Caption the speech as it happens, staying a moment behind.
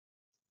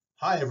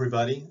Hi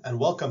everybody, and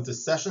welcome to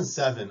session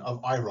 7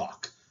 of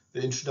IROC,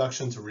 the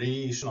Introduction to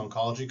Radiation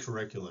Oncology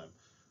Curriculum,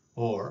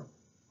 or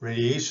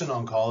Radiation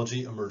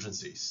Oncology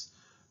Emergencies.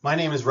 My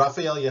name is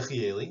Rafael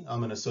Yechieli.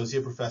 I'm an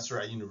associate professor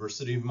at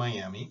University of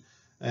Miami,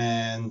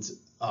 and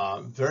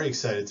I'm very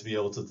excited to be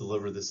able to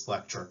deliver this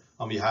lecture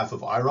on behalf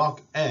of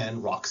IROC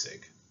and ROCSIG.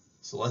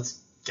 So let's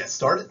get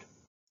started.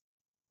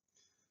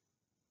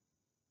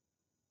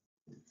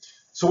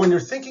 So when you're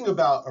thinking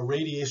about a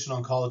radiation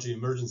oncology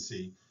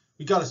emergency,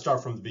 we got to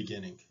start from the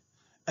beginning.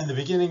 And the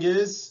beginning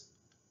is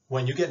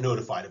when you get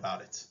notified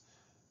about it.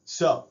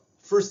 So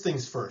first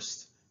things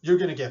first, you're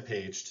going to get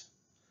paged.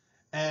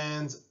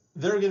 And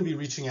they're going to be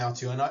reaching out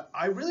to you. And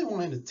I really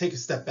wanted to take a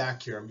step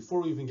back here. And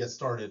before we even get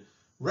started,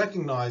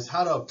 recognize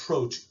how to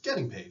approach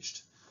getting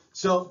paged.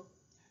 So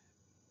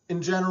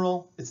in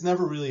general, it's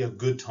never really a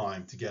good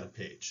time to get a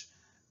page.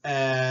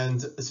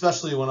 And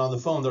especially when on the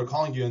phone, they're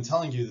calling you and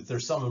telling you that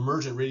there's some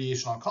emergent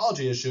radiation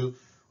oncology issue.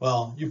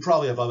 Well, you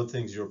probably have other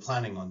things you're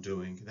planning on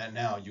doing that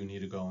now you need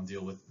to go and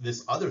deal with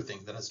this other thing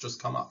that has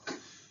just come up.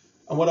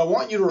 And what I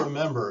want you to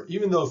remember,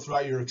 even though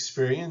throughout your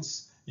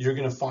experience, you're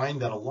going to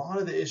find that a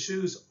lot of the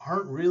issues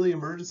aren't really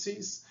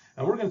emergencies,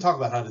 and we're going to talk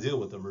about how to deal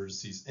with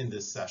emergencies in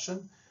this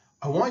session,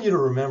 I want you to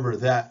remember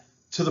that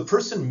to the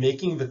person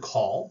making the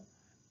call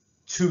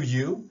to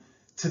you,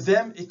 to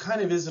them, it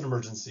kind of is an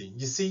emergency.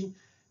 You see,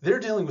 they're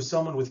dealing with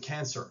someone with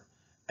cancer,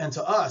 and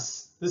to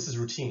us, this is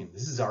routine.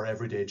 This is our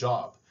everyday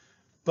job.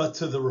 But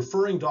to the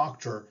referring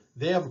doctor,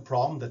 they have a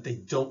problem that they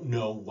don't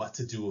know what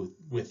to do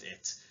with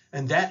it.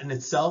 And that in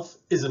itself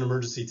is an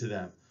emergency to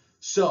them.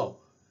 So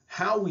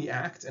how we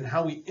act and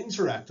how we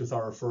interact with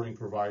our referring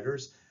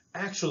providers,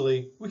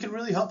 actually, we can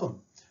really help them.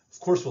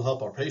 Of course, we'll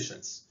help our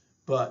patients,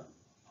 but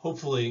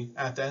hopefully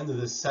at the end of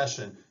this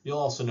session, you'll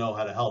also know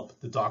how to help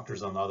the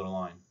doctors on the other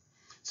line.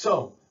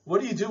 So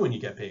what do you do when you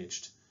get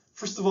paged?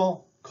 First of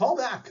all, call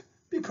back,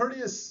 be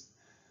courteous,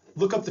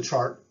 look up the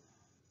chart.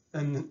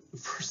 And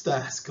first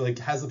ask,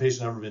 has the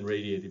patient ever been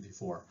radiated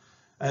before?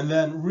 And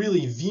then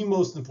really the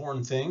most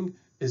important thing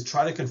is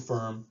try to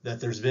confirm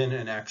that there's been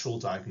an actual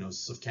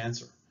diagnosis of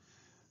cancer.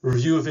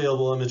 Review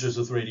available images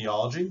with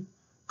radiology,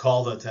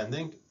 call the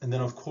attending, and then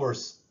of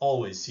course,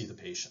 always see the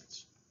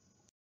patient.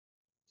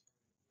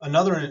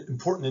 Another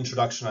important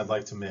introduction I'd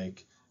like to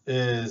make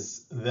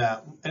is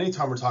that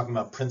anytime we're talking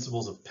about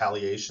principles of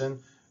palliation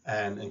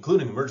and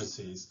including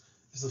emergencies,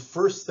 is the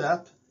first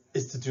step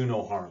is to do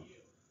no harm.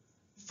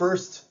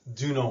 First,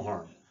 do no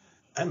harm.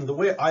 And the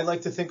way I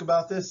like to think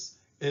about this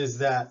is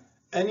that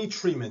any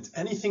treatment,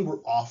 anything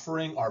we're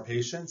offering our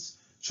patients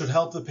should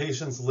help the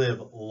patients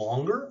live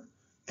longer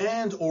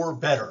and or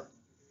better.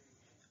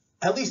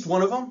 At least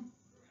one of them,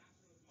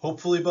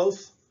 hopefully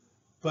both.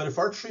 But if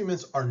our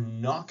treatments are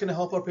not going to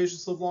help our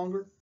patients live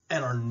longer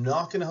and are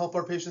not going to help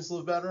our patients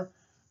live better,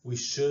 we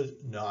should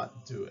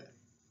not do it.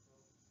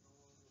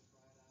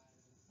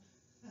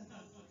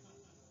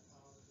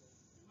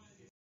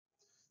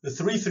 The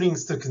three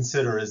things to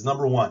consider is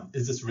number one,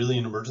 is this really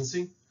an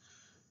emergency?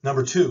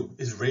 Number two,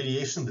 is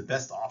radiation the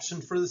best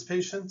option for this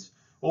patient?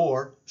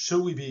 Or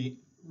should we be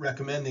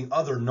recommending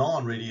other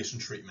non-radiation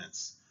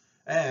treatments?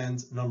 And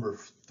number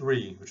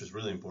three, which is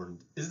really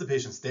important, is the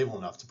patient stable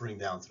enough to bring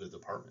down to the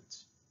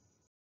department?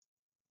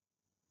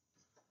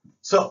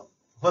 So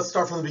let's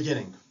start from the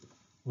beginning.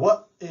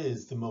 What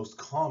is the most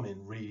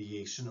common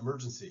radiation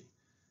emergency?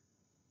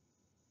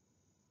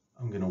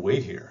 I'm going to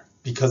wait here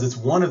because it's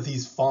one of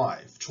these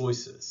 5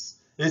 choices.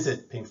 Is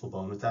it painful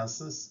bone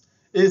metastasis?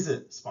 Is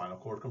it spinal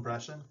cord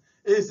compression?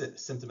 Is it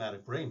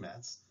symptomatic brain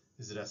mets?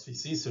 Is it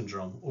SVC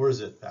syndrome? Or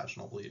is it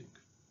vaginal bleeding?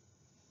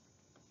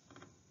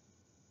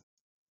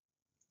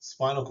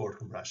 Spinal cord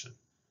compression.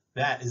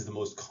 That is the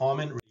most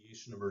common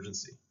radiation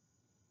emergency.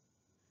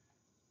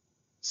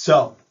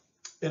 So,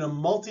 in a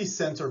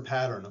multi-center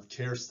pattern of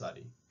care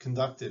study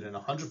conducted in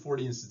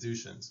 140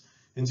 institutions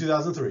in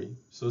 2003,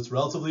 so it's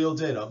relatively old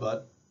data,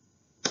 but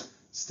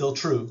still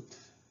true,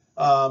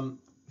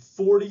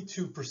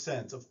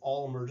 42% of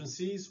all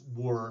emergencies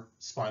were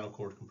spinal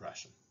cord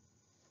compression.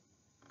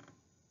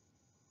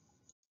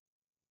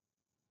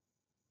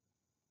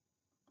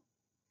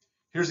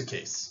 Here's a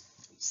case.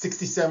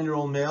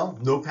 67-year-old male,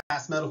 no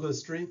past medical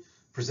history,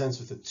 presents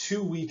with a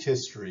 2-week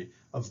history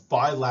of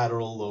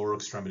bilateral lower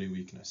extremity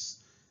weakness.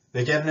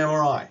 They get an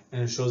MRI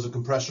and it shows a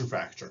compression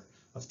fracture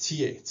of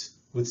T8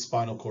 with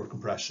spinal cord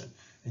compression.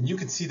 And you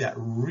can see that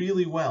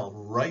really well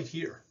right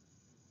here.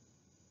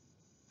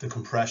 The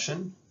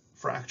compression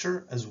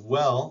fracture as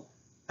well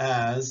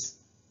as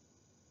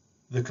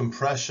the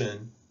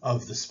compression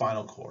of the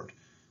spinal cord.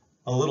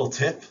 A little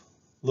tip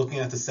looking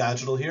at the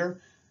sagittal here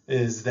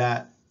is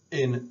that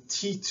in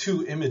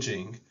T2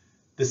 imaging,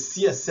 the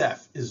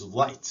CSF is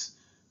light.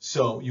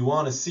 So you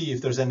want to see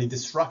if there's any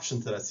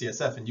disruption to that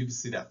CSF, and you can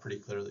see that pretty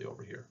clearly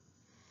over here.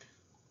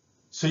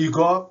 So you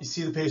go up, you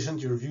see the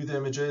patient, you review the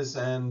images,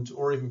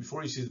 or even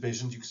before you see the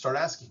patient, you can start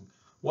asking,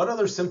 what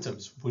other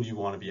symptoms would you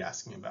want to be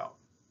asking about?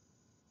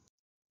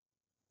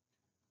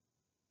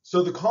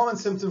 So the common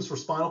symptoms for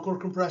spinal cord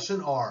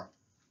compression are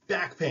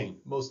back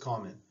pain, most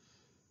common,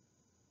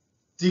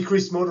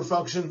 decreased motor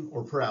function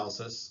or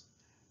paralysis,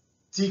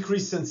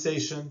 decreased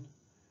sensation,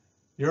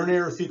 urinary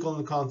or fecal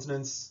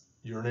incontinence,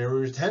 urinary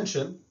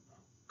retention,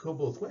 go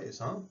both ways,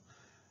 huh?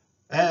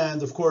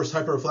 And of course,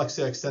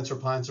 hyperreflexia, extensor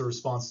plantar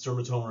response,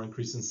 dermatoma, or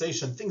increased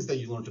sensation, things that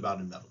you learned about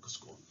in medical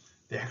school.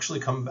 They actually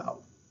come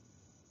about.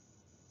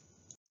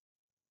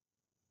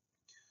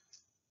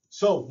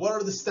 So what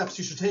are the steps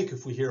you should take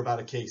if we hear about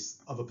a case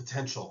of a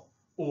potential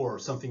or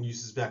something you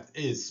suspect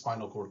is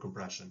spinal cord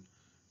compression?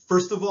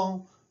 First of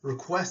all,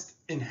 request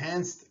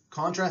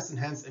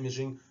contrast-enhanced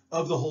imaging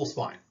of the whole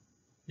spine.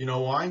 You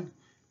know why?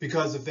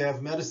 Because if they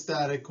have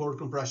metastatic cord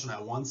compression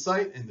at one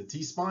site in the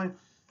T-spine,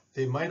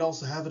 they might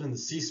also have it in the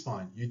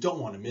C-spine. You don't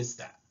want to miss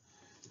that.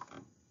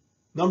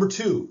 Number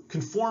two,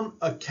 confirm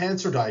a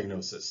cancer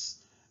diagnosis.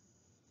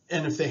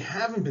 And if they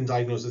haven't been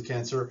diagnosed with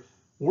cancer,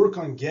 work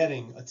on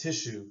getting a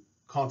tissue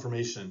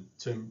confirmation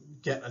to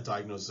get a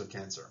diagnosis of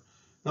cancer.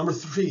 Number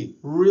three,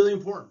 really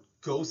important,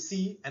 go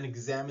see and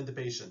examine the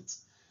patient.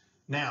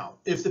 Now,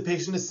 if the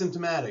patient is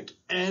symptomatic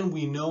and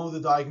we know the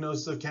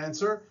diagnosis of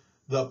cancer,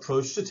 the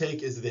approach to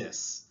take is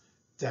this: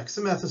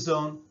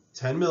 dexamethasone,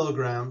 10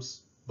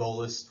 milligrams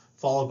bolus,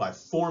 followed by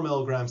 4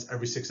 milligrams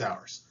every 6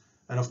 hours.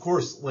 And of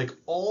course, like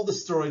all the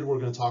steroid we're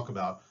going to talk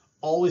about,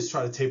 always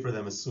try to taper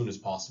them as soon as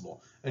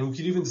possible. And we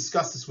could even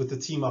discuss this with the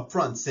team up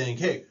front, saying,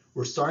 hey,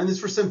 we're starting this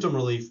for symptom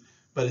relief,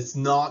 but it's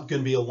not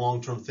going to be a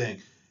long-term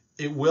thing.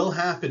 It will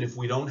happen if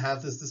we don't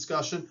have this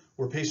discussion,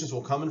 where patients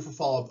will come in for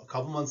follow-up a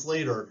couple months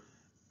later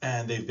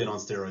and they've been on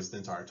steroids the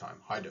entire time,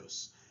 high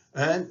dose.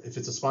 And if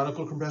it's a spinal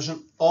cord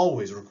compression,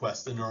 always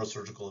request a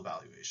neurosurgical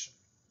evaluation.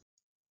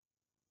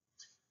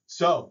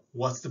 So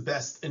what's the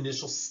best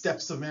initial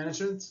steps of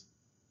management?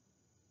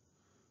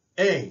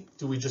 A,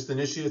 do we just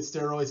initiate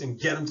steroids and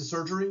get them to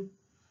surgery?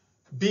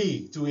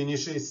 B, do we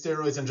initiate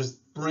steroids and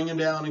just bring them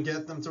down and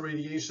get them to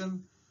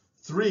radiation?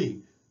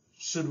 3,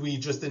 should we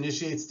just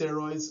initiate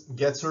steroids,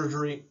 get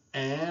surgery,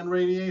 and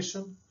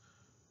radiation?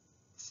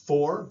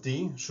 4,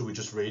 D, should we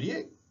just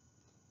radiate?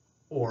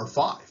 Or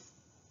 5,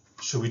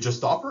 should we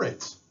just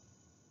operate?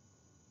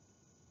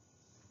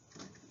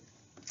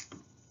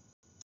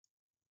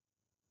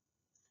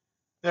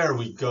 There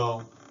we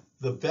go.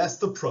 The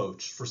best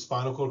approach for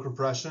spinal cord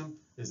compression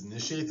is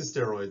initiate the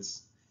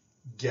steroids,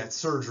 get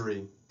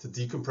surgery to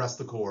decompress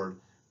the cord,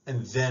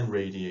 and then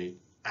radiate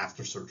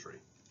after surgery.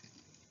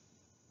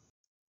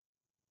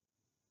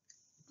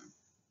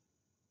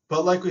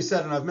 But like we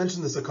said, and I've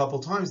mentioned this a couple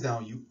times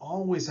now, you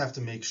always have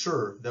to make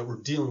sure that we're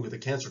dealing with a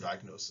cancer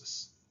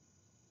diagnosis.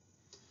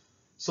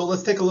 So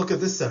let's take a look at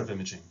this set of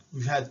imaging.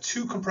 We've had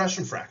 2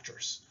 compression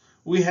fractures.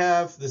 We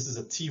have, this is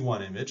a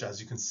T1 image. As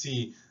you can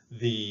see,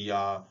 the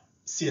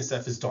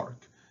CSF is dark.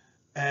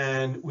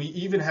 And we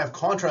even have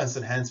contrast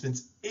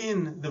enhancements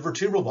in the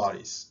vertebral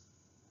bodies.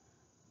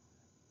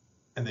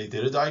 And they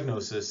did a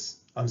diagnosis.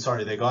 I'm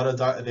sorry, they got a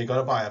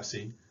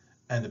biopsy,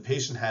 and the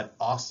patient had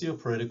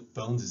osteoporotic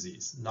bone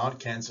disease, not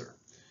cancer.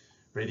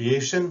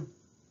 Radiation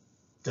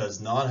does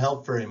not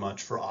help very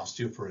much for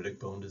osteoporotic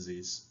bone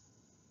disease.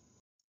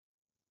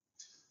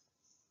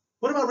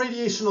 What about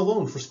radiation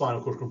alone for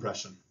spinal cord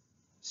compression?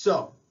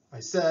 So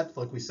I said,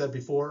 like we said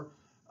before,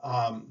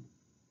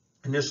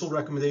 initial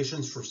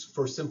recommendations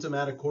for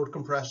symptomatic cord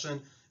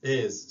compression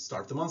is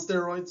start them on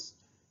steroids,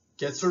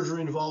 get surgery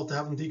involved to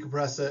have them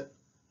decompress it,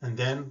 and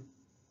then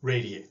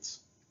radiate.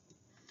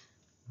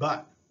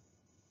 But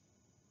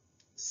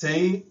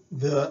say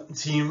the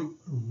team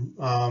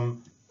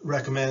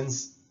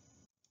recommends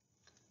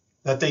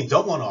that they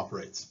don't want to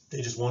operate.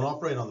 They just won't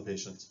operate on the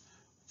patient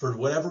for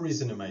whatever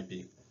reason it might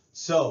be.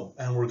 So,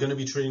 and we're going to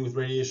be treating with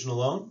radiation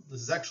alone.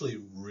 This is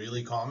actually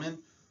really common.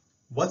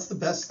 What's the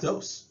best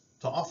dose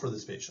to offer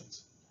this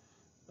patient?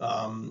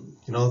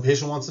 The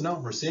patient wants to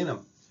know. We're seeing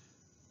him.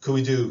 Could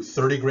we do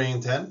 30 gray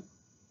and 10?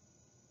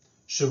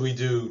 Should we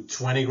do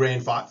 20 gray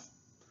and 5?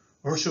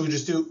 Or should we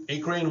just do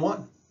 8 gray and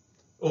 1?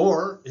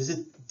 Or is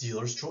it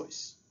dealer's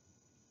choice?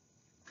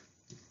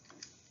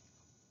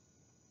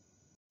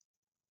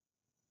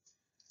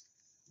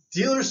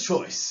 Dealer's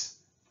choice.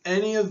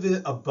 Any of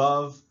the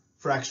above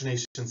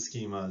fractionation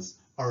schemas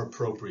are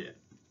appropriate.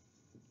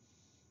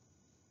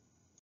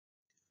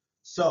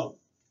 So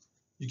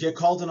you get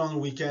called in on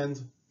the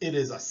weekend, it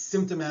is a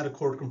symptomatic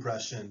cord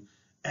compression,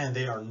 and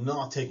they are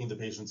not taking the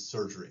patient to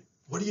surgery.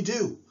 What do you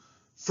do?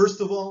 First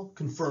of all,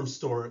 confirm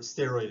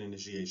steroid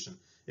initiation.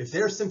 If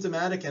they're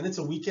symptomatic and it's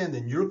a weekend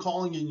and you're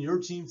calling in your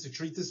team to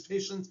treat this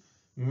patient,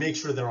 make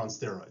sure they're on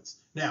steroids.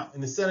 Now,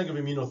 in the setting of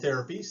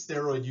immunotherapy,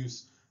 steroid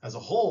use as a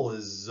whole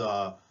is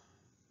a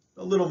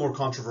little more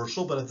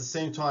controversial, but at the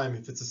same time,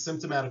 if it's a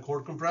symptomatic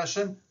cord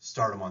compression,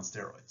 start them on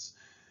steroids.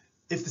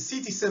 If the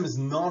CT-SIM is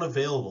not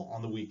available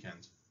on the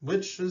weekend,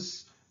 which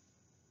is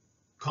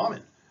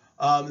common,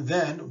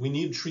 then we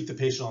need to treat the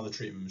patient on the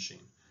treatment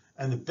machine.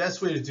 And the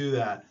best way to do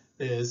that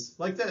is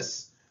like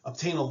this.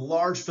 Obtain a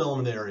large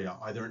filament area,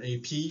 either an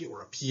AP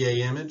or a PA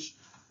image.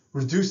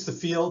 Reduce the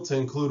field to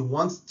include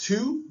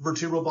 2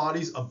 vertebral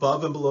bodies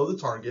above and below the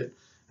target.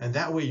 And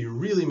that way you're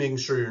really making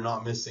sure you're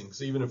not missing.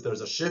 So even if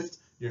there's a shift,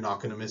 you're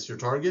not going to miss your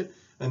target.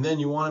 And then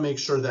you want to make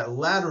sure that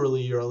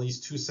laterally you're at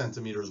least 2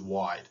 centimeters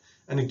wide.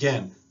 And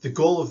again, the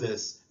goal of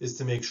this is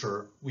to make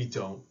sure we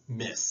don't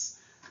miss.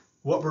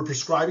 What we're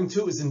prescribing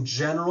to is in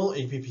general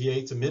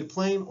APPA to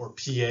midplane or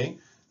PA.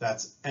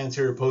 That's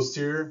anterior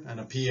posterior and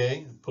a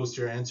PA,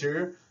 posterior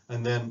anterior.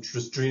 And then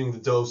just treating the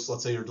dose,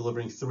 let's say you're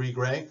delivering 3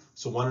 gray,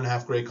 so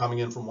 1.5 gray coming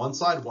in from one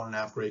side,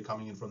 1.5 gray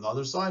coming in from the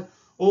other side.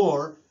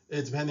 Or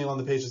depending on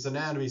the patient's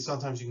anatomy,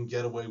 sometimes you can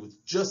get away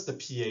with just the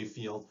PA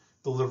field,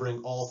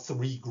 delivering all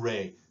 3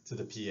 gray to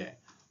the PA.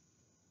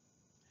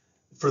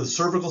 For the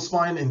cervical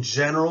spine, in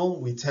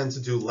general, we tend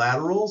to do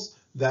laterals.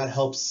 That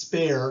helps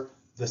spare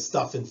the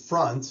stuff in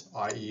front,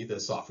 i.e. the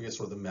esophagus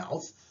or the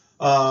mouth.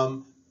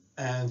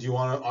 And you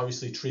want to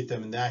obviously treat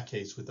them in that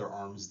case with their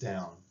arms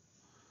down.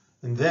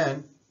 And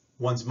then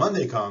once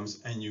Monday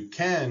comes and you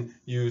can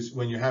use,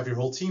 when you have your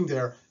whole team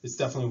there, it's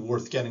definitely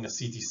worth getting a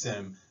CT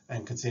sim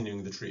and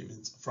continuing the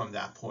treatment from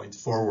that point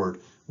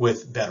forward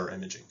with better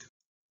imaging.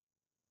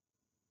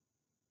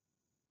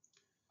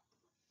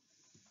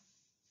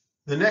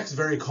 The next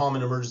very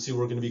common emergency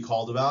we're going to be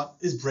called about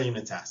is brain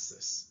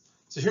metastasis.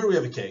 So here we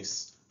have a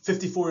case,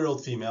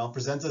 54-year-old female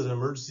presented at an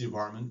emergency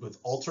department with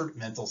altered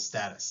mental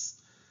status.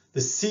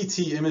 The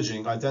CT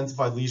imaging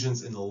identified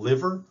lesions in the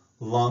liver,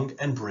 lung,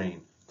 and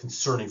brain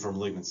concerning for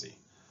malignancy.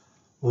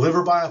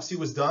 Liver biopsy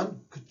was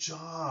done. Good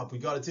job. We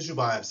got a tissue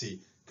biopsy.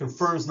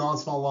 Confirms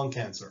non-small lung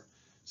cancer.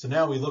 So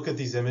now we look at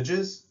these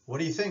images. What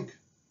do you think?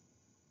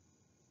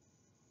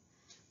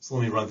 So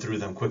let me run through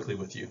them quickly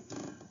with you.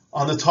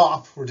 On the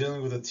top, we're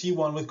dealing with a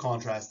T1 with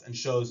contrast and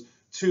shows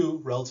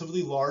 2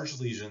 relatively large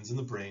lesions in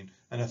the brain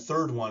and a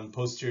third one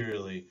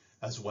posteriorly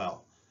as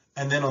well.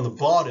 And then on the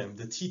bottom,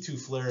 the T2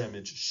 flare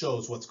image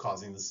shows what's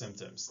causing the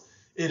symptoms.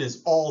 It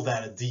is all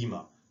that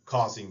edema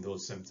causing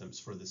those symptoms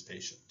for this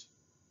patient.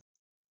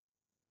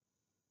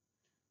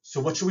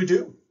 So what should we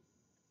do?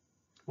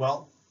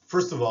 Well,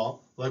 first of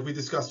all, like we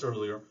discussed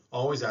earlier,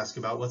 always ask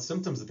about what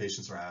symptoms the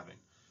patients are having.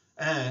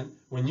 And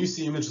when you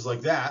see images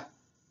like that,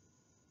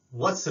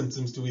 what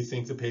symptoms do we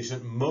think the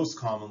patient most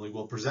commonly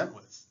will present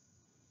with?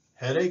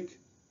 Headache,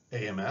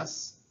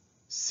 AMS,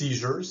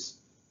 seizures,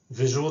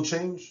 visual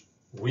change,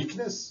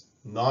 weakness,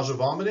 nausea,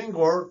 vomiting,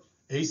 or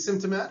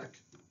asymptomatic?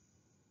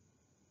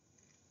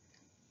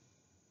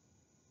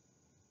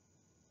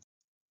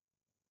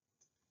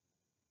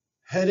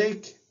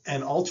 Headache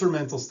and altered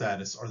mental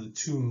status are the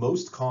 2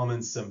 most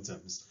common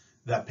symptoms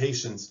that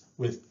patients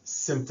with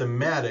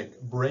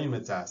symptomatic brain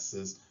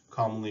metastasis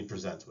commonly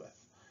present with.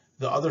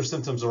 The other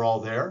symptoms are all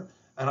there,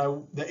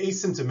 and the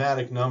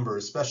asymptomatic number,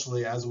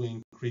 especially as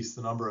we increase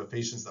the number of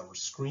patients that we're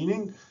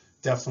screening,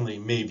 definitely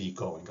may be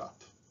going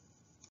up.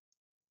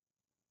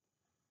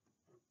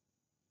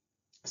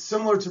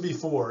 Similar to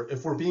before,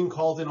 if we're being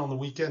called in on the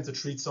weekend to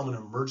treat someone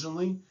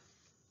emergently,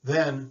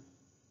 then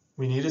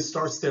we need to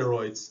start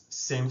steroids,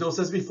 same dose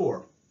as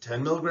before,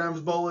 10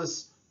 milligrams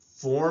bolus,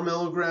 4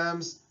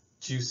 milligrams,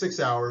 Q6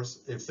 hours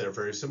if they're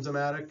very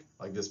symptomatic,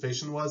 like this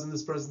patient was in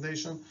this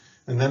presentation.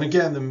 And then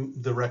again,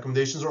 the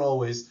recommendations are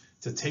always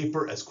to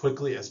taper as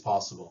quickly as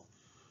possible.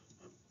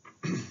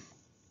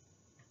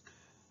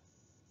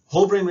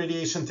 Whole brain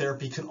radiation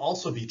therapy can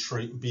also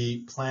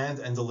be planned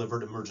and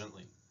delivered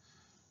emergently.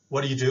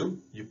 What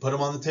do? You put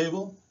them on the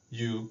table,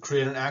 you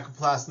create an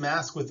acuplast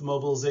mask with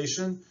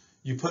mobilization,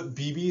 you put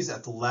BBs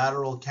at the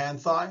lateral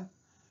canthi,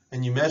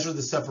 and you measure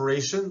the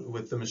separation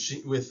with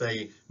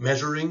a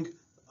measuring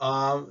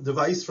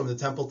device from the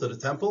temple to the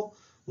temple.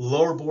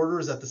 Lower border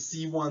is at the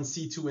C1,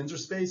 C2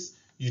 interspace.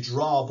 You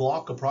draw a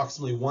block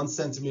approximately 1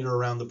 centimeter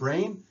around the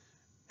brain,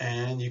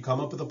 and you come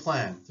up with a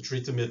plan to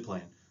treat the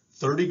midplane.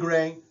 30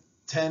 gray,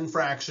 10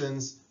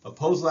 fractions,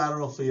 opposed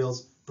lateral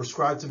fields,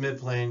 prescribed to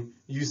midplane,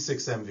 use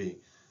 6 MV.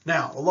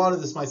 Now, a lot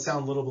of this might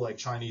sound a little bit like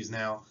Chinese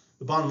now.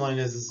 The bottom line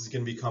is this is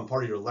going to become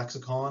part of your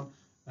lexicon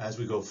as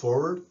we go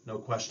forward, no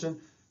question.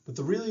 But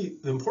the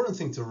important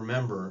thing to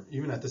remember,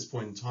 even at this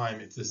point in time,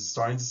 if this is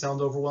starting to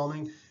sound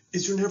overwhelming,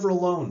 is you're never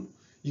alone.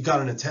 You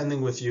got an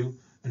attending with you,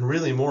 and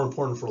really more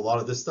important for a lot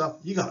of this stuff,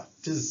 you got a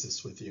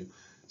physicist with you.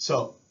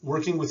 So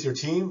working with your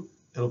team,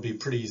 it'll be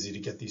pretty easy to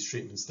get these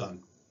treatments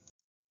done.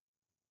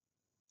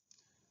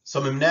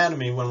 Some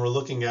anatomy when we're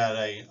looking at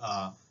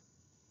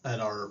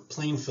our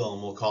plain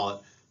film, we'll call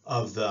it,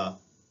 of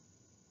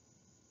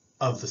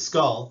the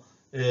skull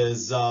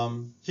is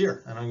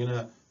here, and I'm going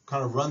to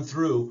kind of run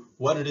through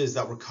what it is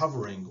that we're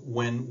covering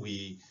when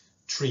we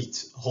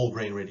treat whole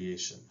brain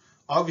radiation.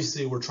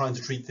 Obviously, we're trying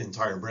to treat the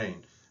entire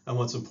brain, and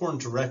what's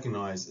important to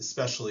recognize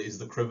especially is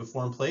the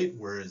cribriform plate,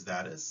 whereas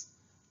that is.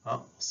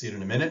 We'll see it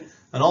in a minute,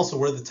 and also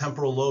where the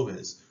temporal lobe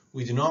is.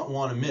 We do not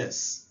want to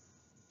miss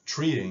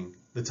treating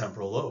the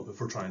temporal lobe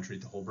if we're trying to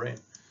treat the whole brain.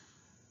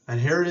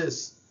 And here it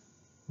is.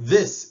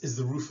 This is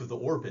the roof of the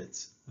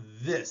orbit.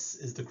 This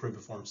is the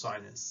cribriform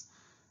sinus.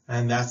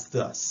 And that's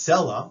the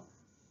sella,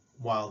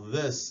 while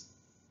this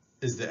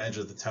is the edge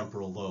of the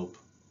temporal lobe.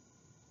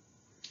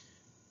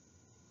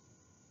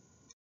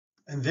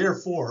 And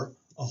therefore,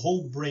 a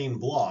whole brain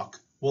block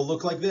will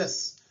look like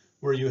this,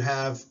 where you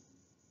have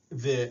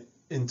the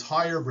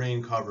entire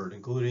brain covered,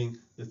 including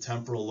the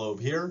temporal lobe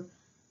here,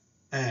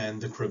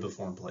 and the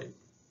cribriform plate.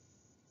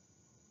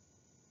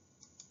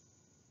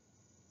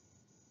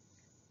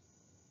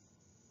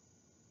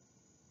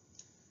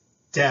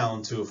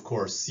 Down to, of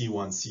course,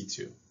 C1,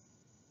 C2.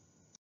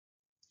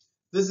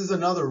 This is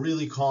another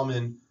really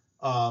common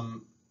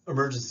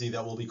emergency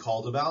that will be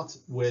called about,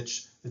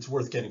 which it's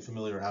worth getting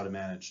familiar how to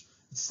manage.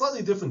 It's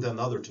slightly different than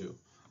the other two.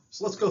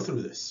 So let's go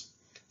through this.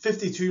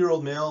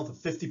 52-year-old male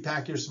with a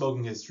 50-pack year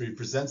smoking history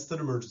presents to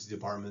the emergency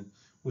department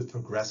with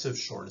progressive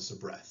shortness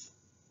of breath.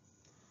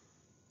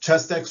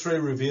 Chest x-ray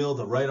revealed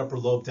a right upper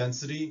lobe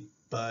density,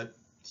 but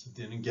he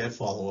didn't get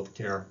follow-up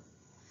care.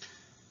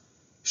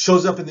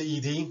 Shows up in the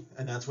ED,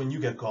 and that's when you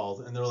get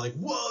called, and they're like,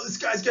 whoa, this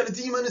guy's got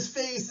edema in his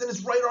face, and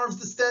his right arm's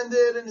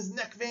distended, and his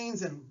neck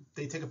veins, and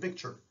they take a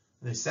picture,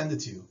 and they send it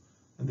to you,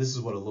 and this is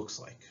what it looks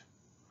like.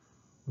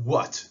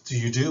 What do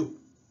you do?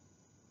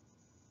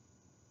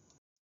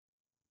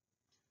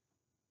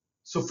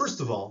 So first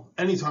of all,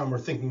 anytime we're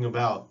thinking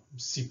about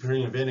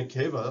superior vena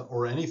cava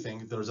or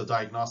anything, there's a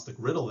diagnostic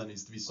riddle that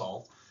needs to be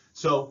solved.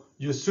 So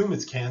you assume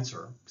it's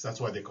cancer, because that's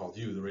why they called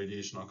you the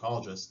radiation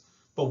oncologist.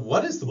 But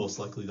what is the most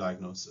likely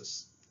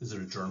diagnosis? Is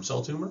it a germ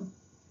cell tumor?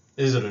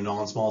 Is it a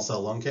non-small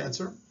cell lung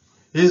cancer?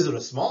 Is it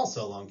a small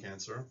cell lung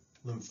cancer,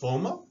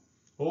 lymphoma,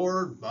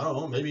 or, I don't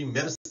know, maybe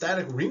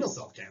metastatic renal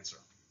cell cancer?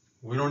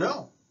 We don't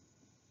know.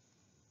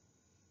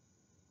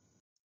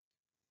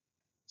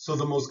 So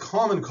the most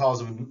common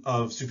cause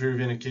of superior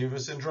vena cava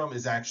syndrome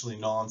is actually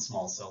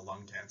non-small cell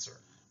lung cancer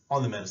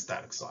on the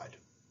metastatic side.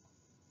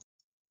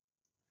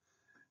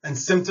 And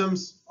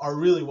symptoms are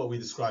really what we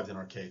described in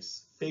our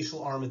case.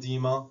 Facial arm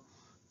edema,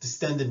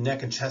 distended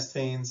neck and chest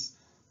veins,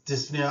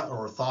 dyspnea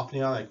or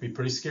orthopnea, that could be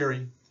pretty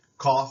scary,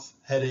 cough,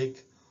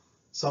 headache,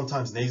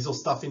 sometimes nasal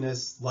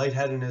stuffiness,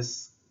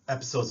 lightheadedness,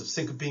 episodes of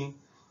syncope,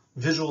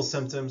 visual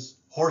symptoms,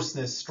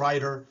 hoarseness,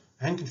 stridor,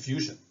 and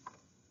confusion.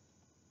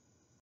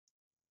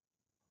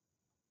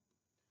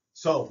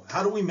 So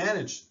how do we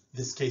manage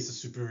this case of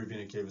superior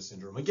vena cava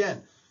syndrome?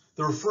 Again,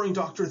 the referring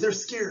doctor, they're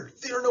scared.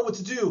 They don't know what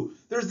to do.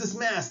 There's this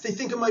mass. They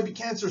think it might be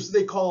cancer, so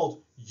they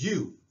called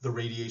you, the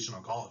radiation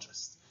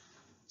oncologist.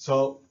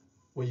 So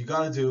what you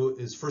got to do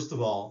is, first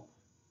of all,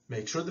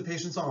 make sure the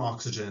patient's on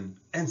oxygen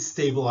and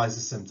stabilize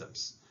the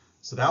symptoms.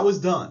 So that was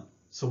done.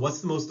 So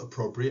what's the most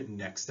appropriate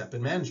next step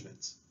in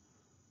management?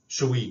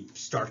 Should we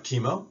start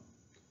chemo?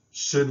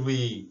 Should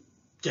we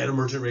get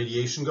emergent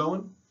radiation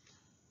going?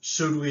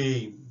 Should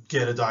we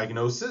get a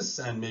diagnosis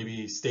and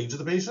maybe stage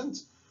the patient?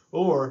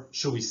 Or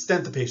should we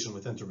stent the patient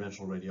with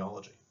interventional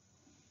radiology?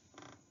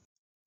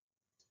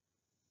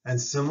 And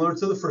similar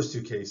to the first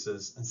two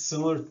cases, and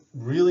similar,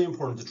 really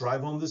important to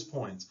drive home this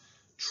point,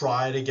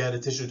 try to get a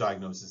tissue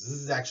diagnosis. This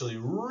is actually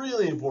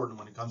really important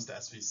when it comes to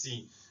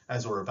SVC,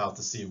 as we're about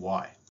to see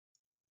why.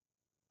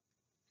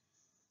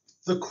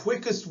 The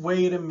quickest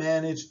way to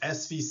manage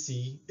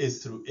SVC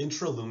is through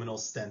intraluminal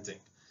stenting.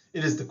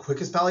 It is the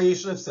quickest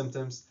palliation of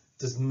symptoms,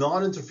 does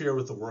not interfere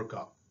with the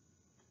workup,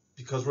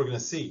 because we're going to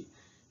see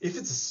if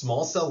it's a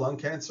small cell lung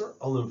cancer,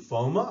 a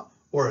lymphoma,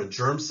 or a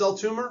germ cell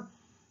tumor,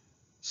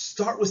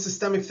 start with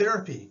systemic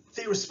therapy.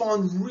 They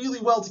respond really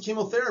well to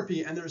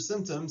chemotherapy and their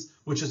symptoms,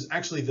 which is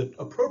actually the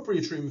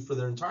appropriate treatment for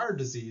their entire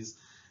disease,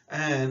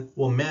 and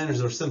will manage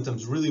their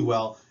symptoms really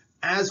well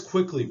as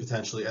quickly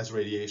potentially as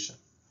radiation.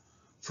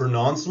 For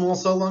non-small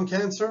cell lung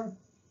cancer,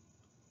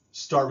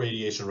 start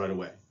radiation right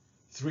away.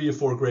 3 to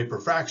 4 gray per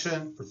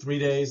fraction for 3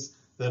 days.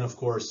 Then, of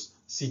course,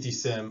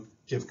 CT-SIM,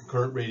 give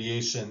concurrent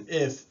radiation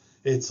if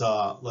it's,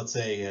 let's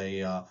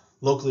say, a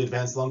locally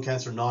advanced lung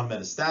cancer,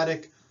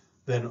 non-metastatic.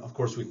 Then, of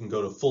course, we can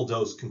go to full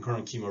dose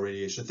concurrent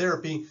chemoradiation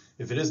therapy.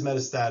 If it is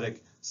metastatic,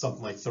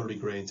 something like 30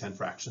 gray and 10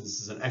 fractions.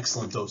 This is an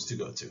excellent dose to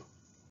go to.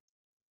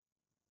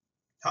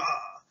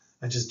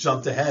 I just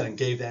jumped ahead and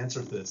gave the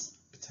answer to this,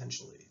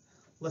 potentially.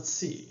 Let's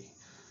see.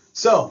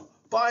 So,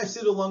 biopsy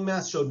of the lung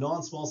mass showed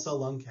non-small cell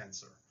lung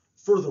cancer.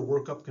 Further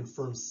workup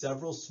confirms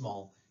several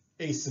small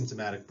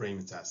asymptomatic brain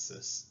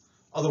metastasis,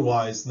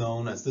 otherwise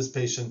known as this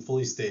patient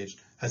fully staged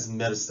has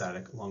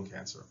metastatic lung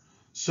cancer.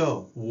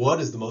 So, what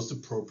is the most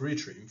appropriate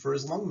treatment for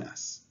his lung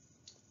mass?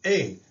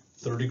 A,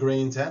 30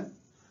 gray and 10,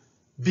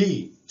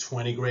 B,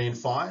 20 gray and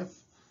 5,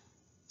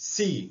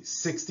 C,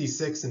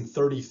 66 and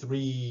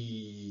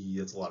 33,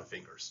 that's a lot of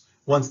fingers,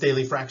 once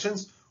daily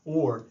fractions,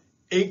 or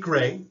 8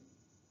 gray,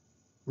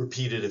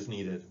 repeated if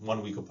needed,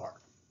 1 week apart.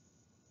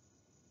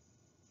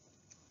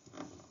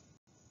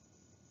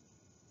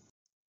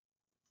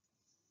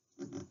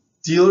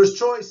 Dealer's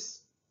choice.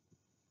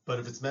 But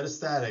if it's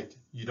metastatic,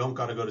 you don't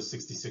got to go to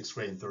 66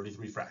 gray and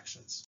 33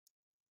 fractions.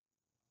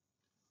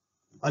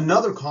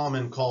 Another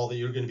common call that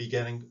you're going to be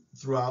getting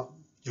throughout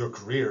your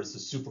career, this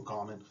is super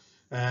common,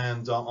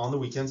 and on the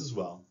weekends as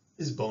well,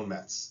 is bone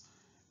mets.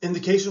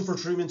 Indication for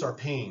treatment are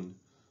pain,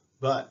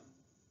 but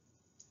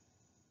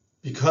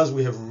because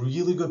we have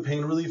really good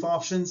pain relief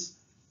options,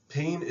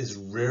 pain is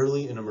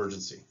rarely an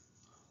emergency.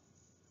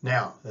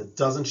 Now, that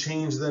doesn't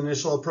change the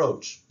initial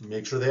approach.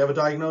 Make sure they have a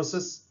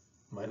diagnosis,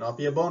 might not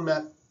be a bone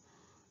met,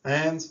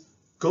 and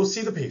go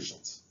see the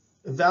patient,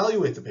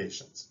 evaluate the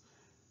patient.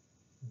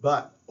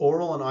 But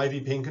oral and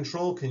IV pain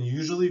control can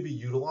usually be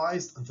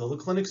utilized until the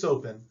clinic's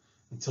open,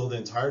 until the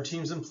entire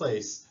team's in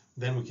place.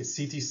 Then we can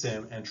CT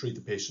sim and treat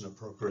the patient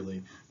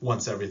appropriately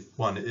once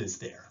everyone is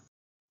there.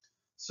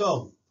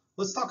 So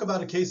let's talk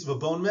about a case of a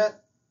bone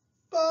met,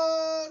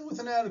 but with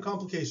an added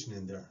complication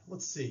in there.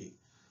 Let's see.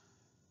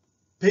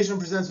 Patient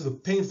presents with a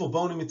painful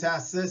bony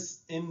metastasis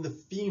in the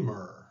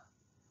femur.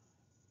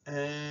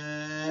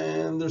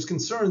 And there's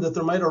concern that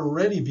there might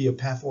already be a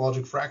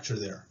pathologic fracture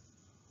there.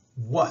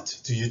 What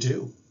do you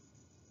do?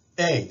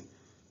 A,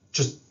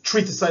 just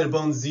treat the site of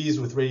bone disease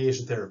with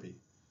radiation therapy.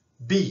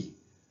 B,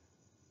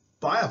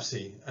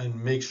 biopsy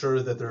and make sure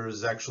that there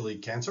is actually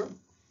cancer.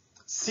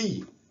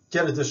 C,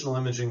 get additional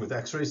imaging with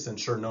x-rays to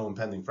ensure no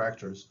impending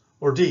fractures.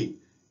 Or D,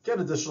 get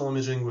additional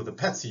imaging with a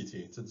PET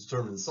CT to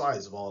determine the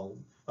size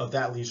of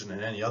that lesion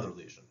and any other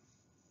lesion.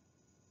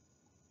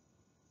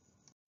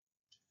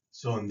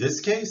 So in this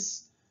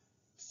case,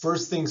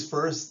 first things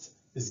first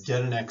is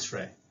get an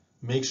x-ray.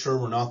 Make sure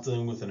we're not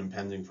dealing with an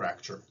impending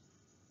fracture.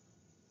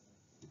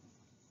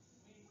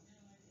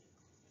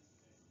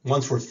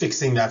 Once we're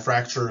fixing that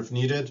fracture if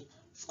needed,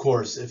 of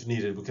course, if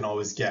needed, we can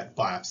always get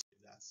biopsy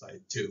of that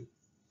site too.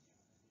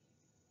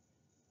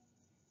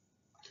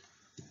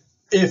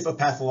 If a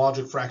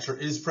pathologic fracture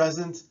is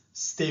present,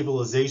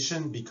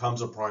 stabilization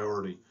becomes a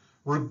priority,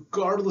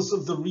 regardless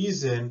of the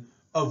reason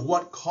of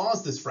what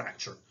caused this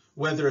fracture,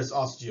 whether it's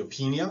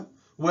osteopenia,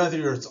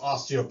 whether it's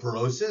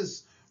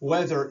osteoporosis,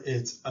 whether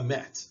it's a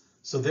MET.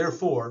 So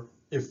therefore,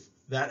 if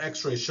that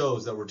x-ray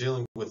shows that we're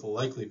dealing with a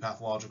likely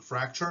pathologic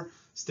fracture,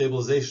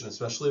 stabilization,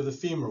 especially of the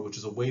femur, which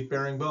is a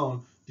weight-bearing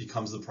bone,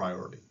 becomes the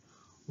priority.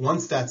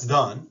 Once that's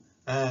done,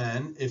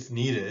 and if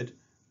needed,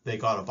 they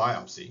got a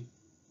biopsy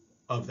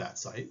of that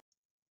site,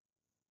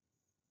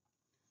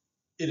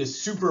 it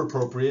is super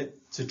appropriate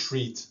to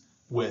treat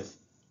with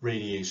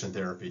radiation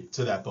therapy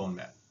to that bone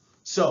met.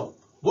 So,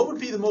 what would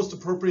be the most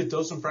appropriate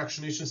dose and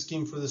fractionation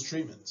scheme for this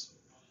treatment?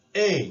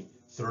 A,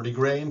 30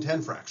 gray and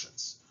 10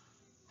 fractions.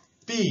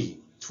 B,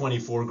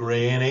 24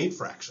 gray and 8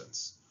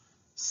 fractions.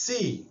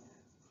 C,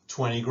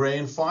 20 gray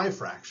and 5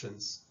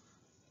 fractions.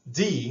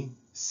 D,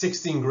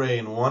 16 gray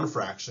and 1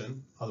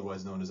 fraction,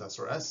 otherwise known as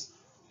SRS.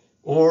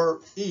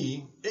 Or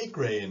E, 8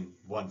 gray and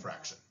 1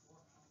 fraction.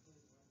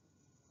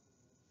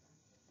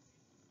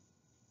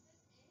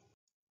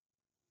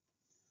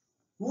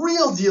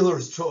 Real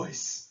dealer's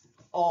choice.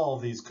 All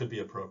of these could be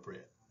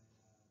appropriate.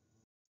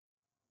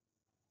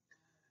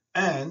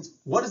 And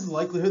what is the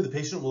likelihood the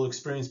patient will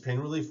experience pain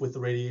relief with the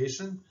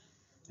radiation?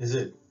 Is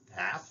it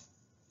half?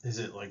 Is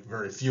it like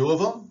very few of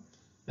them?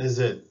 Is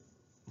it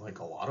like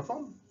a lot of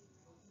them?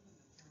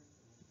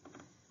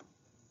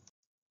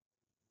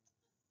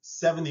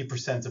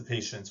 70% of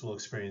patients will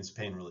experience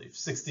pain relief.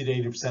 60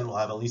 to 80% will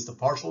have at least a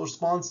partial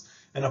response,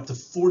 and up to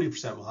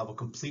 40% will have a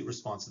complete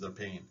response to their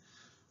pain,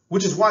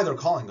 which is why they're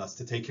calling us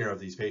to take care of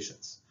these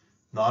patients.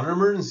 Not an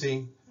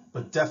emergency,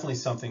 but definitely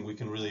something we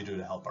can really do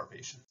to help our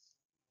patients.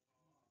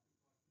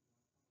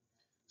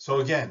 So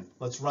again,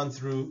 let's run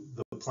through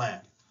the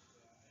plan.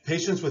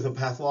 Patients with a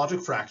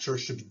pathologic fracture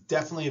should be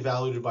definitely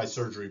evaluated by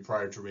surgery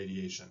prior to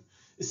radiation,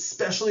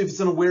 especially if it's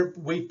in a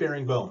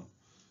weight-bearing bone.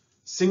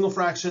 Single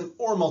fraction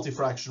or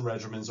multi-fraction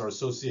regimens are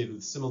associated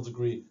with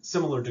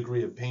similar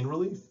degree of pain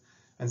relief,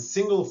 and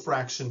single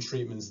fraction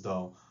treatments,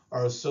 though,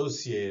 are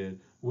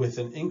associated with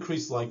an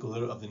increased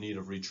likelihood of the need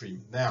of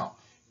retreatment. Now,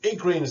 8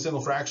 gray in a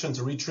single fraction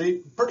to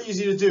retreat, pretty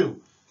easy to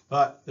do,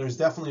 but there's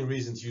definitely a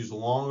reason to use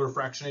longer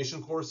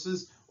fractionation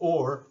courses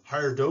or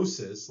higher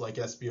doses like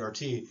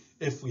SBRT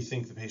if we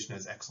think the patient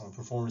has excellent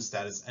performance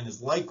status and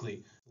is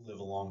likely to live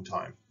a long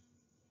time.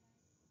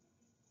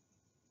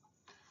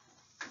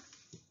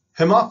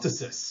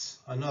 Hemoptysis,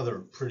 another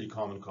pretty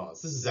common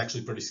cause. This is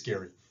actually pretty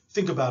scary.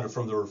 Think about it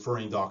from the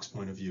referring doc's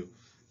point of view.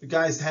 The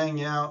guy's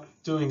hanging out,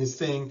 doing his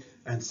thing,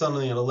 and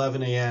suddenly at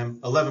 11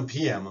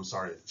 p.m., I'm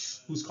sorry,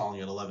 who's calling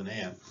it 11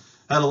 a.m.?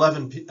 At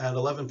 11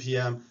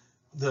 p.m.,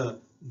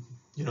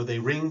 they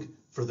ring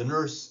for the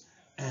nurse,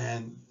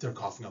 and they're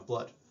coughing up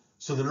blood.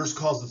 So the nurse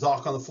calls the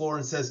doc on the floor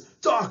and says,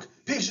 "Doc,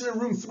 patient in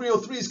room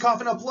 303 is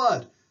coughing up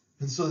blood."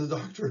 And so the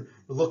doctor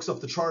looks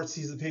up the chart,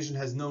 sees the patient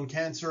has known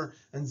cancer,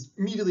 and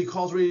immediately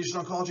calls radiation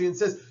oncology and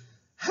says,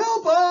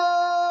 "Help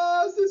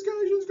us! This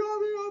patient's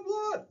coughing up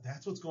blood."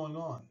 That's what's going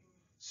on.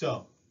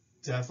 So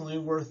definitely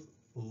worth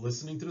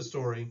listening to the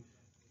story,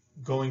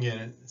 going in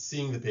it,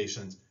 seeing the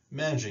patient,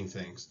 managing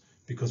things.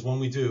 Because when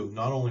we do,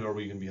 not only are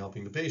we going to be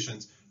helping the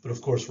patients, but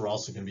of course we're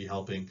also going to be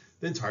helping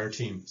the entire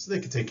team so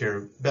they can take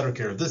better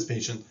care of this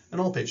patient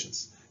and all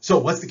patients. So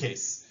what's the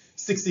case?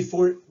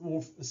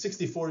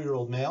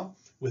 64-year-old male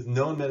with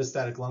known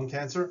metastatic lung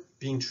cancer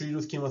being treated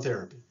with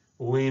chemotherapy.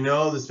 We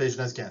know this patient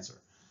has cancer,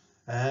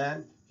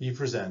 and he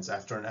presents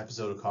after an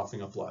episode of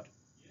coughing up blood.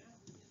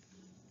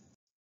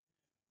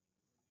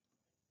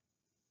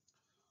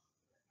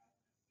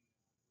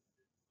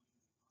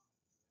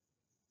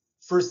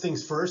 First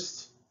things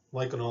first,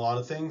 like in a lot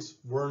of things,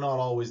 we're not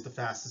always the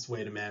fastest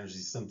way to manage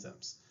these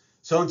symptoms.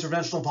 So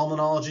interventional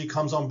pulmonology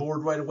comes on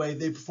board right away.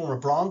 They perform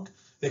a bronch.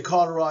 They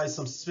cauterize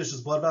some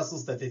suspicious blood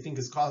vessels that they think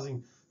is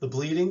causing the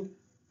bleeding.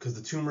 because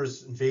the tumor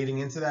is invading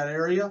into that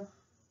area,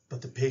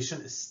 but the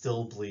patient is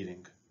still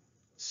bleeding.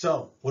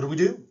 So what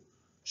do?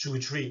 Should we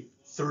treat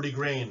 30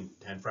 gray in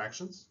 10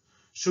 fractions?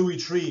 Should we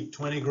treat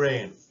 20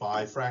 gray in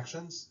 5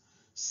 fractions?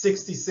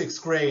 66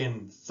 gray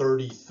in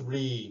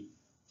 33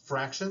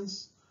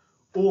 fractions?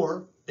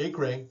 Or 8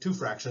 gray, 2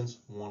 fractions,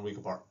 1 week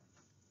apart?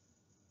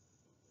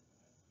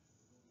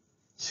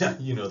 Yeah,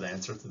 you know the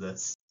answer to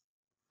this.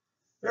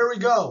 There we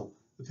go.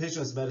 The patient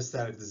has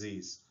metastatic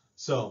disease.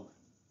 So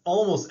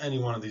almost any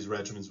one of these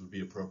regimens would be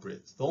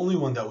appropriate. The only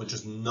one that would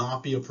just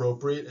not be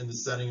appropriate in the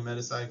setting of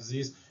metastatic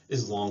disease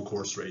is long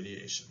course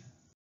radiation.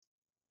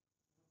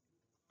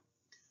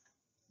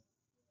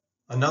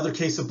 Another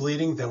case of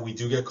bleeding that we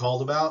do get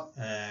called about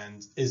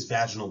and is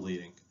vaginal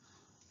bleeding.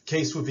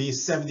 Case would be a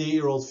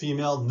 78-year-old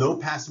female, no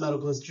past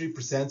medical history,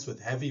 presents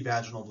with heavy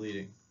vaginal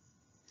bleeding.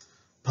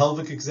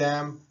 Pelvic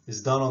exam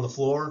is done on the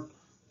floor,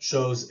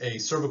 shows a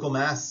cervical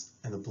mass,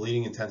 and the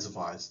bleeding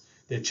intensifies.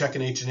 They check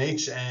an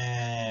H&H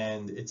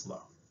and it's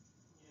low.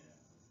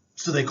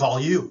 So they call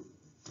you.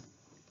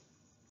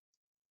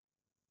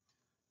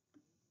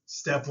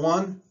 Step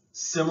 1,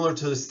 similar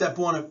to the step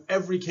 1 of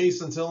every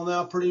case until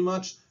now pretty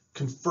much,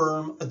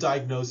 confirm a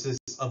diagnosis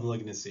of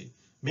malignancy.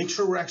 Make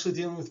sure we're actually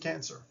dealing with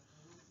cancer.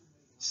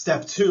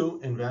 Step 2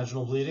 in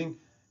vaginal bleeding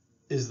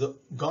is the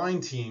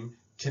gyne team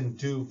can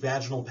do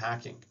vaginal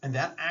packing. And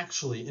that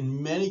actually,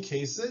 in many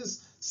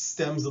cases,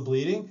 stems the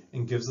bleeding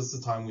and gives us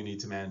the time we need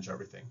to manage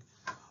everything.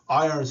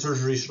 IR and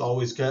surgery should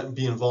always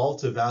be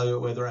involved to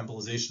evaluate whether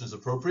embolization is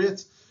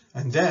appropriate.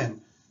 And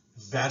then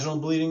vaginal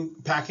bleeding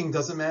packing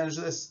doesn't manage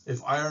this.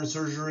 If IR and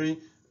surgery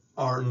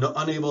are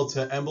unable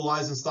to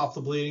embolize and stop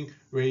the bleeding,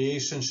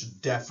 radiation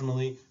should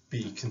definitely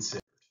be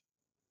considered.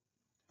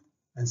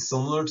 And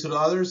similar to the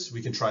others,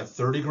 we can try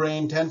 30 gray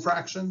in 10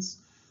 fractions,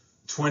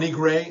 20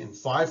 gray in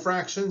 5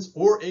 fractions,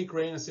 or 8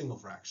 gray in a single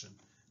fraction.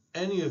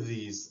 Any of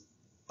these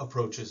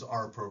approaches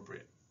are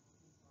appropriate.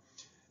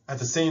 At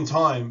the same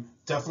time,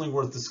 definitely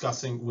worth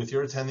discussing with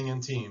your attending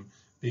and team,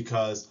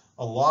 because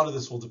a lot of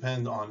this will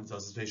depend on,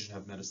 does the patient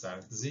have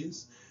metastatic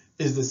disease?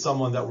 Is this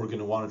someone that we're going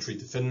to want to treat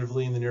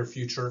definitively in the near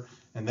future?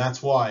 And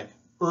that's why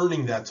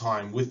earning that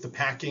time with the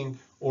packing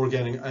or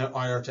getting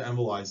IR to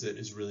embolize it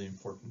is really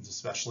important,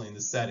 especially in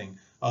the setting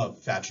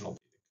of vaginal bleeding.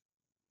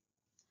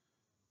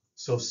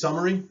 So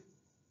summary,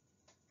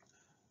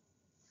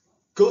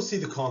 go see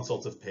the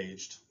consult if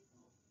paged.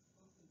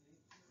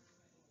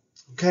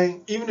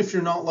 Okay, even if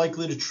you're not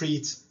likely to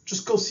treat,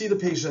 just go see the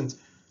patient.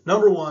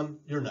 Number 1,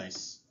 you're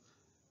nice.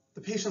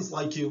 The patients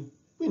like you.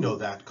 We know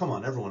that. Come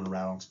on, everyone in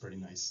Radong's pretty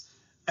nice.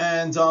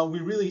 And we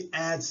really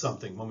add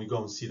something when we go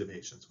and see the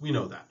patients. We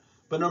know that.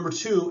 But number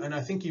 2, and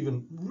I think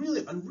even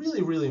a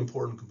really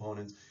important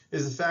component,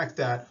 is the fact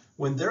that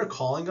when they're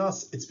calling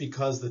us, it's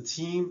because the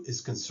team is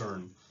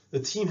concerned. The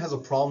team has a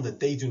problem that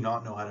they do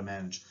not know how to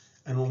manage.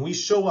 And when we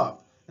show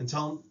up and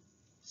tell them,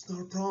 it's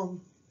not a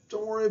problem,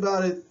 don't worry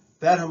about it.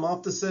 That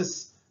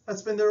hemoptysis,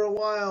 that's been there a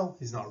while.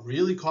 He's not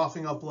really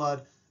coughing up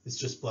blood. It's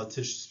just blood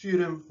tissue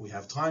sputum. We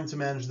have time to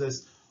manage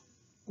this.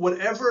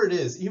 Whatever it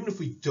is, even if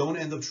we don't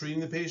end up treating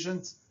the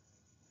patient,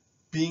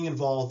 being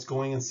involved,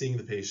 going and seeing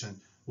the patient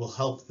will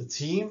help the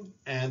team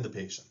and the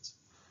patient.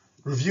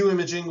 Review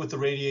imaging with the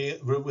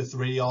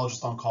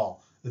radiologist on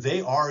call.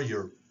 They are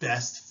your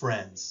best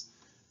friends.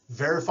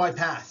 Verify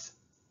path,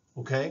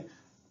 okay?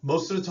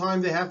 Most of the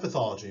time they have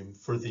pathology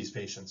for these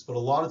patients, but a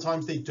lot of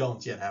times they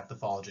don't yet have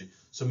pathology.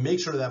 So make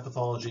sure that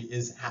pathology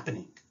is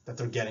happening, that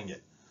they're getting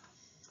it.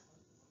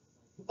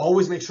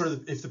 Always make sure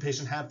that if the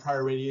patient had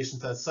prior radiation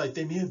to that site,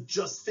 they may have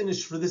just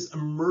finished for this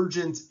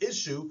emergent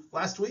issue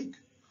last week.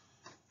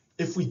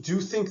 If we do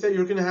think that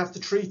you're going to have to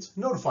treat,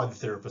 notify the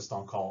therapist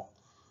on call.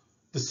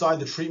 Decide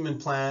the treatment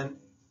plan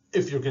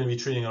if you're going to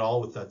be treating at all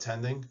with the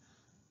attending.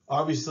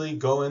 Obviously,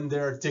 go in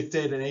there,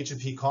 dictate an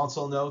H&P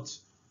consult note,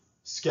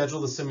 schedule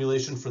the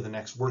simulation for the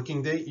next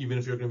working day, even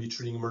if you're going to be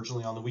treating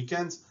emergently on the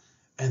weekends.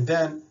 And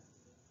then,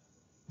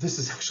 this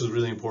is actually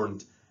really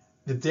important,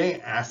 the day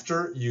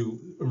after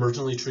you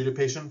emergently treat a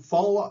patient,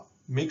 follow up.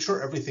 Make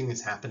sure everything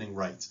is happening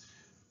right.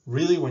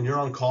 Really, when you're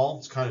on call,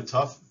 it's kind of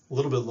tough, a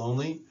little bit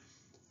lonely,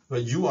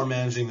 but you are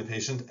managing the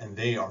patient and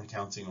they are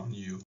counting on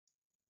you.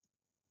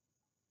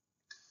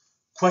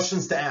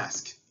 Questions to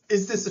ask.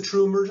 Is this a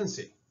true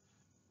emergency?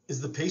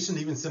 Is the patient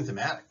even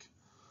symptomatic?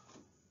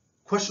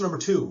 Question number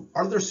 2,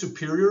 are there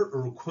superior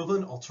or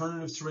equivalent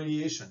alternatives to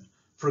radiation?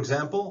 For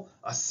example,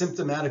 a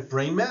symptomatic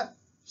brain met,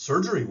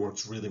 surgery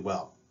works really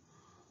well.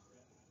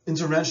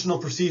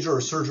 Interventional procedure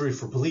or surgery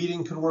for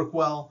bleeding could work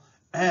well.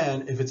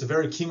 And if it's a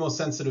very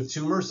chemosensitive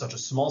tumor, such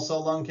as small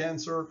cell lung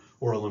cancer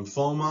or a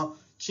lymphoma,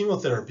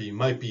 chemotherapy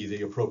might be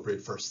the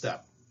appropriate first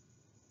step.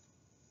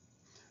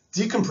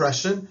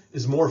 Decompression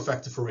is more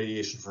effective for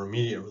radiation for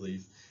immediate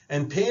relief,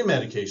 and pain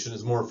medication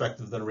is more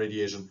effective than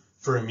radiation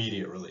for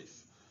immediate relief.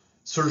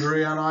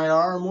 Surgery on IR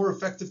are more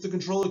effective to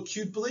control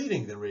acute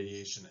bleeding than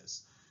radiation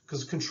is,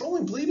 because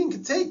controlling bleeding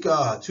can take 2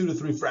 to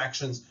 3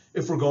 fractions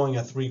if we're going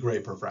at 3 gray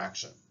per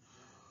fraction.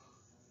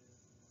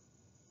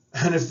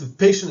 And if the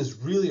patient is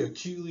really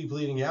acutely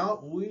bleeding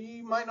out,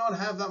 we might not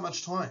have that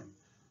much time.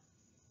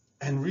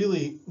 And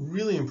really,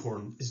 really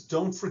important is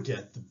don't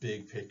forget the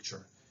big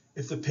picture.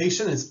 If the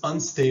patient is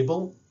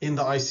unstable in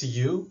the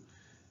ICU,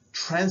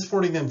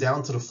 transporting them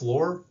down to the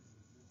floor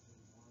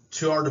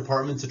to our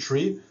department to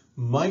treat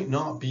might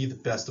not be the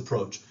best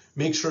approach.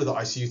 Make sure the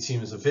ICU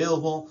team is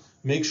available,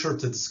 make sure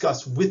to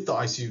discuss with the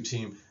ICU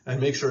team, and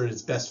make sure it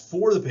is best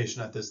for the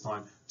patient at this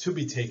time to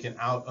be taken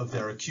out of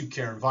their acute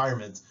care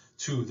environment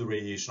to the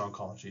radiation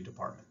oncology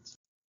department.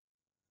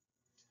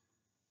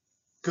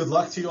 Good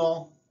luck to you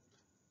all.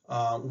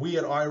 We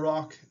at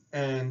IROC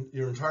and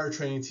your entire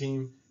training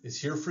team is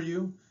here for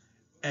you,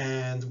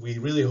 and we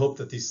really hope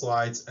that these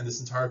slides and this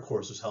entire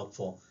course was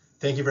helpful.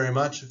 Thank you very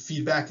much.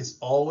 Feedback is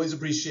always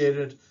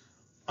appreciated.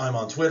 I'm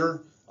on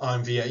Twitter,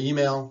 I'm via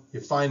email.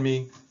 You find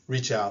me,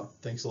 reach out.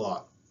 Thanks a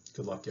lot.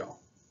 Good luck, y'all.